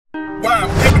Wow,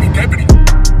 dippity.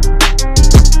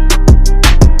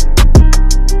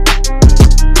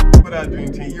 What up,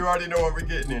 DreamTeam? You already know what we're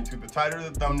getting into. The title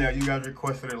of the thumbnail, you guys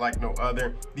requested it like no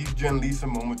other. These JENLISA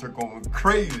moments are going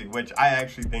crazy, which I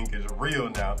actually think is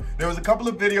real now. There was a couple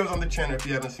of videos on the channel, if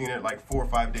you haven't seen it, like 4 or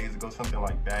 5 days ago, something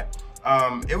like that.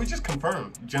 It was just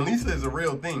confirmed. JENLISA is a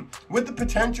real thing, with the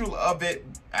potential of it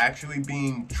actually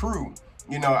being true.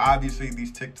 You know, obviously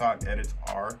these TikTok edits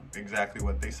are exactly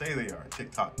what they say they are,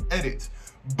 TikTok edits.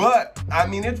 But, I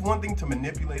mean, it's one thing to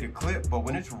manipulate a clip, but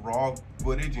when it's raw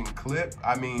footage and clip,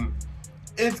 I mean,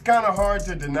 it's kind of hard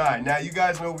to deny. Now, you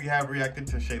guys know we have reacted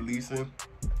to JENLISA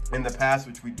in the past,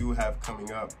 which we do have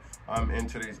coming up in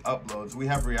today's uploads. We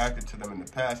have reacted to them in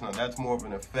the past. Now, that's more of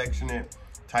an affectionate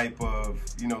type of,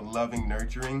 you know, loving,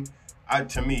 nurturing.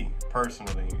 To me,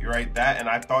 personally, right? That, and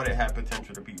I thought it had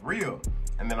potential to be real.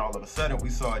 And then all of a sudden, we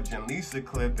saw a JENLISA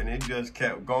clip, and it just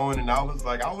kept going. And I was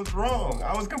like, I was wrong.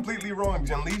 I was completely wrong.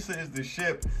 JENLISA is the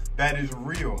ship that is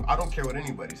real. I don't care what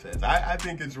anybody says. I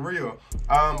think it's real.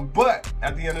 But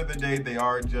at the end of the day, they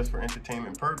are just for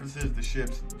entertainment purposes. The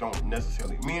ships don't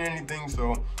necessarily mean anything,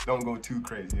 so don't go too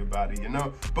crazy about it, you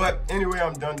know? But anyway,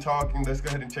 I'm done talking. Let's go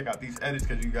ahead and check out these edits,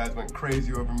 because you guys went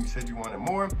crazy over them. You said you wanted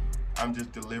more. I'm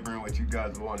just delivering what you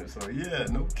guys wanted. So yeah,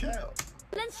 no cap.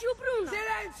 Silencio Bruno!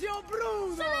 Silencio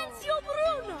Bruno! Silencio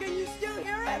Bruno! Can you still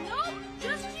hear it? No,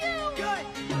 just you! Good!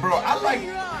 Bro, I like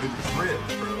the drip,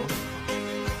 bro.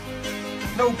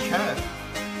 No cap.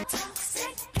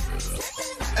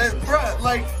 And bro,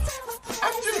 like,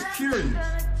 I'm just curious.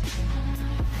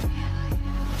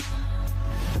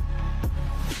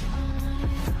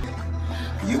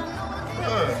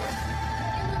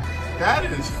 That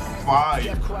is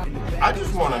fire. I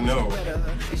just want to know.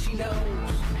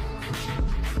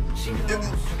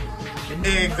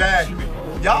 Exactly.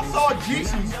 Y'all saw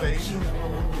Jisoo's face.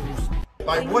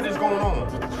 Like, what is going on?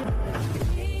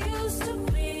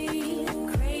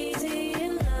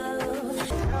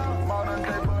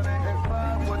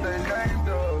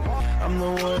 I'm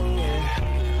the one,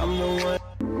 yeah. I'm the one.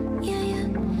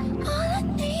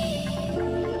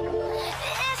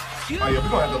 Oh yeah, we're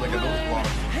gonna have to look at those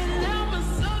vlogs.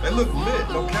 They look lit,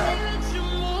 no cap.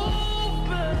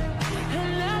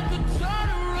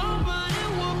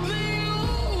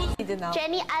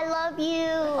 Jennie, I love you.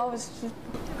 Oh,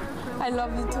 I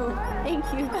love you too. Thank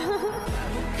you.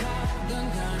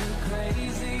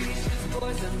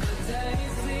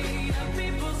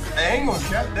 I ain't gonna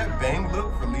cap that bang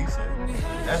look for Lisa.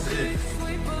 That's it.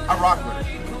 I rock with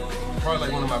it. Probably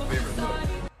like one of my favorite looks.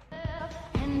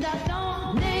 And I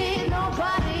don't need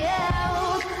nobody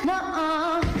else.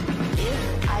 Nuh-uh.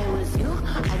 If I was you,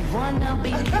 I'd wanna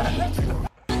be me.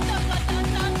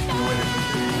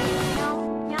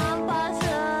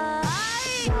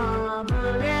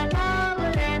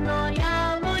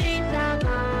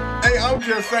 Hey, I'm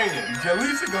just saying,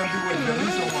 JENLISA gonna do what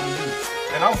JENLISA wanna do,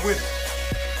 and I'm with it.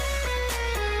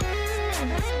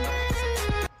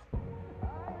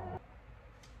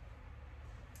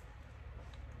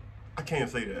 I can't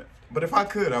say that, but if I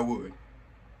could, I would.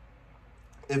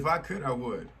 If I could, I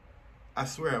would. I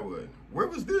swear I would. Where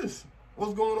was this?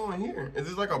 What's going on here? Is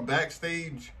this like a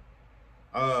backstage,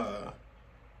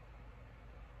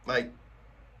 like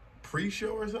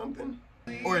pre-show or something?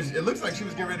 Or it looks like she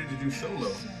was getting ready to do solo.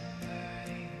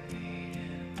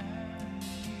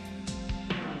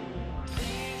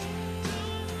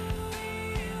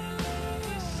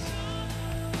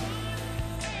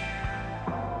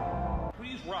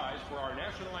 Please rise for our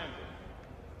national anthem.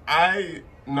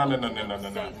 No, listen.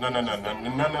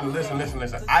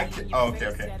 I can't, oh, okay. I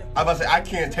was about to say, I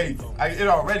can't take it. It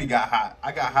already got hot.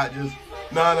 I got hot just,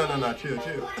 no,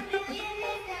 chill.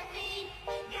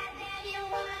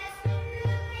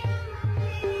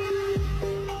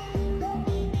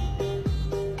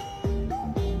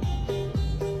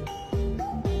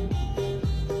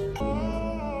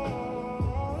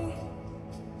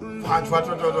 Watch.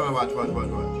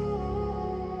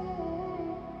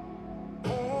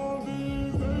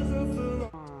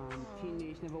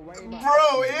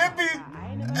 Bro, it be,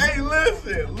 hey,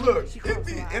 listen, look,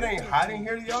 it ain't hot in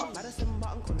here, y'all.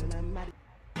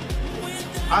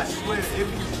 I swear,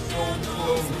 it be so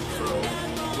close, bro.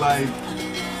 Like,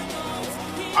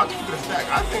 I'll keep it a stack.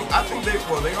 I think they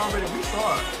already, we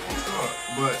saw it,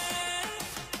 but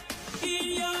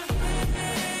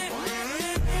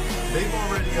they've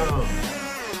already,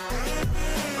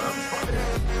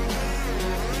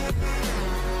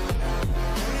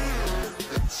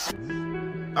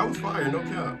 that was fire, no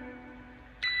cap.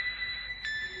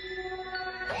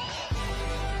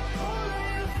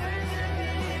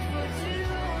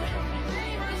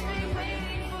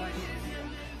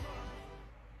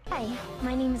 Hi,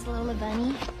 my name is Lola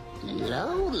Bunny.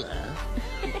 Lola?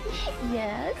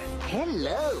 Yes?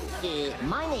 Hello.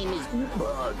 My name is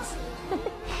Bugs.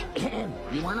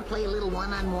 You want to play a little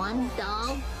one-on-one,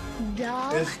 doll?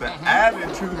 Doll? It's the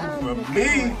attitude for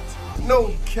me.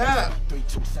 No cap.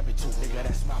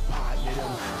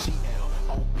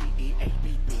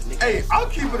 Hey, I'll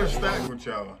keep it a stack with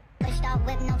y'all.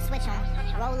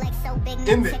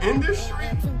 In the industry,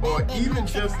 or even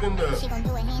just in the...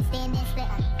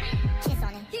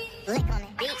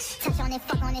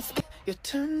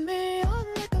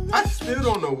 I still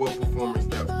don't know what performance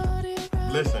that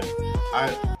was. Listen,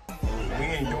 we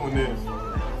ain't doing this.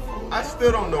 I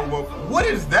still don't know what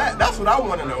is that? That's what I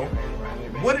want to know.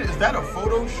 What is that, a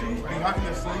photo shoot behind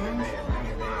the scenes?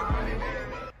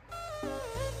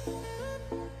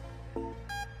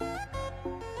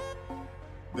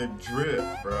 The drip,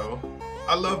 bro.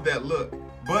 I love that look,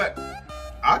 but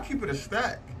I'll keep it a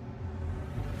stack.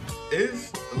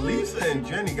 Is Lisa and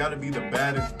Jennie gotta be the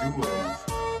baddest duos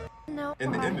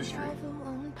in the industry?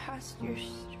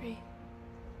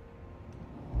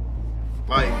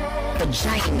 Like,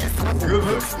 good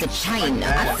looks, like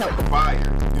fire. You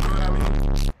know what I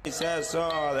mean? Dice eso,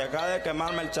 deja de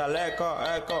quemarme el chaleco,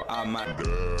 eco.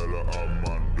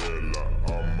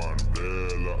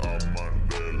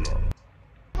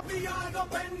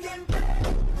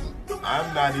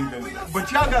 I'm not even,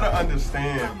 but y'all gotta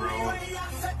understand, bro.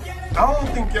 I don't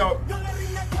think y'all.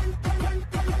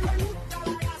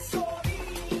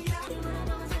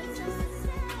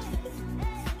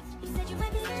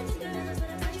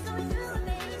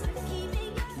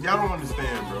 Y'all don't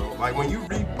understand, bro. Like when you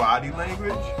read body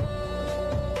language,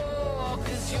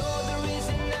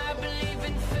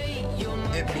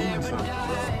 it means something.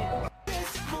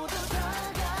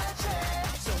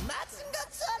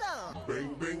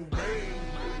 Bang, bang, bang.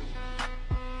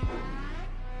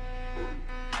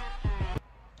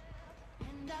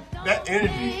 That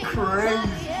energy,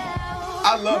 crazy.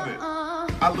 I love it.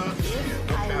 I love to see it.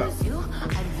 No cap.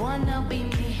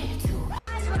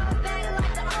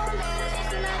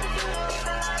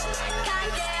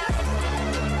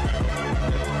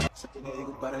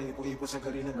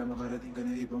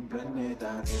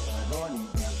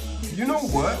 You know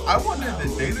what? I wonder the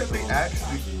day that they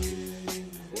actually...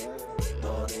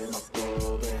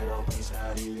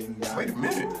 Wait a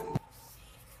minute.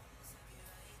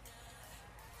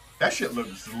 That shit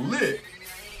looks lit.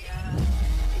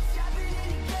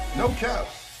 No cap.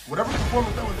 Whatever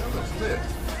performance that looks lit.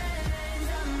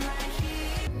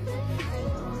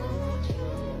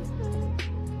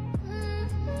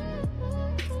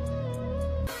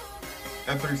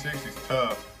 That 360 is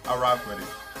tough. I rock with it.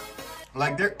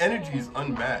 Like, their energy is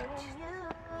unmatched.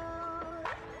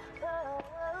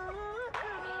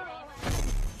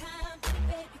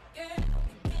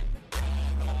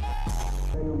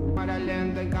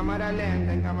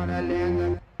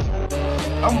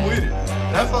 I'm with it.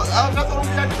 That's what I'm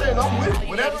saying. I'm with it.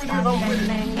 Whatever it is, I'm with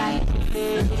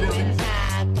it.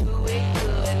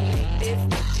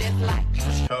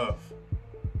 It's tough.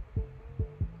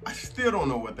 I still don't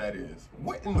know what that is.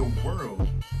 What in the world?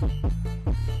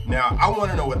 Now, I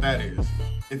want to know what that is.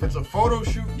 If it's a photo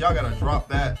shoot, y'all gotta drop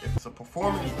that. If it's a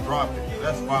performance, drop it.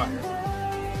 That's fire.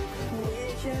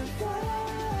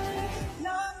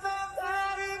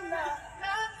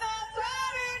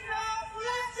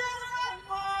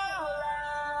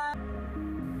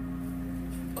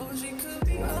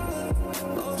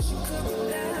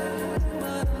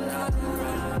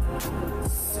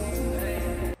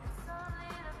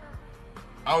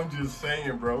 I'm just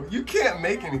saying, bro. You can't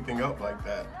make anything up like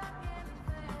that.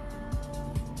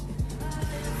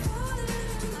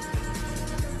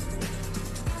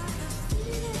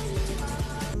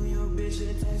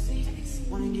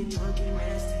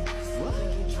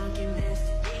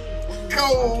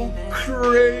 Go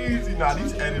crazy. Nah,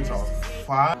 these edits are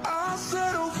fire. I'll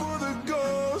settle for the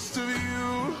ghost of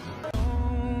you.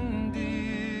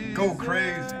 Go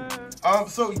crazy.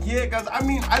 So yeah, guys, I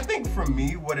mean, I think for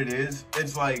me, what it is,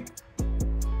 it's like,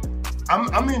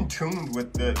 I'm in tune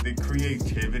with the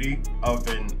creativity of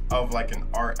like an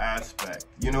art aspect.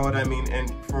 You know what I mean?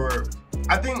 And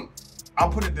I think, I'll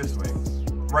put it this way,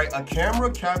 right? A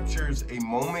camera captures a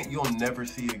moment you'll never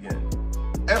see again.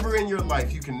 Ever in your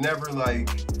life, you can never like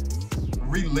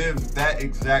relive that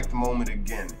exact moment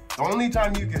again. The only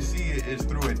time you can see it is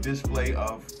through a display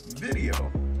of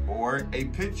video or a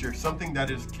picture, something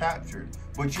that is captured,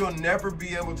 but you'll never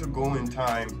be able to go in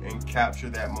time and capture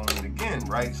that moment again,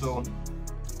 right? So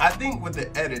I think with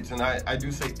the edits, and I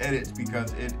do say edits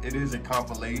because it is a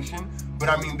compilation, but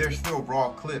I mean they're still raw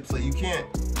clips. So you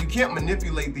can't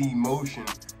manipulate the emotion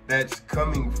that's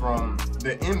coming from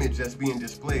the image that's being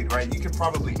displayed, right? You could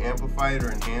probably amplify it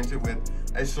or enhance it with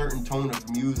a certain tone of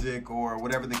music or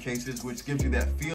whatever the case is, which gives you that feel.